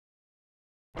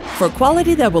For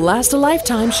quality that will last a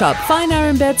lifetime, shop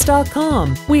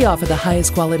FineIronBeds.com. We offer the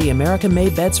highest quality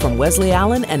American-made beds from Wesley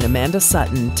Allen and Amanda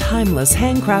Sutton. Timeless,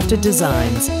 handcrafted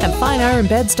designs. And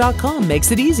FineIronBeds.com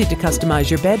makes it easy to customize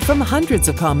your bed from hundreds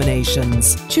of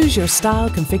combinations. Choose your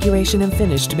style, configuration, and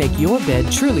finish to make your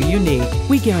bed truly unique.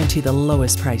 We guarantee the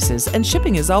lowest prices, and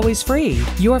shipping is always free.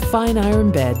 Your Fine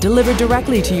Iron Bed delivered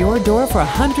directly to your door for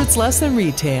hundreds less than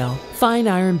retail.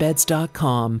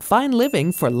 FineIronBeds.com. Fine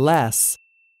living for less.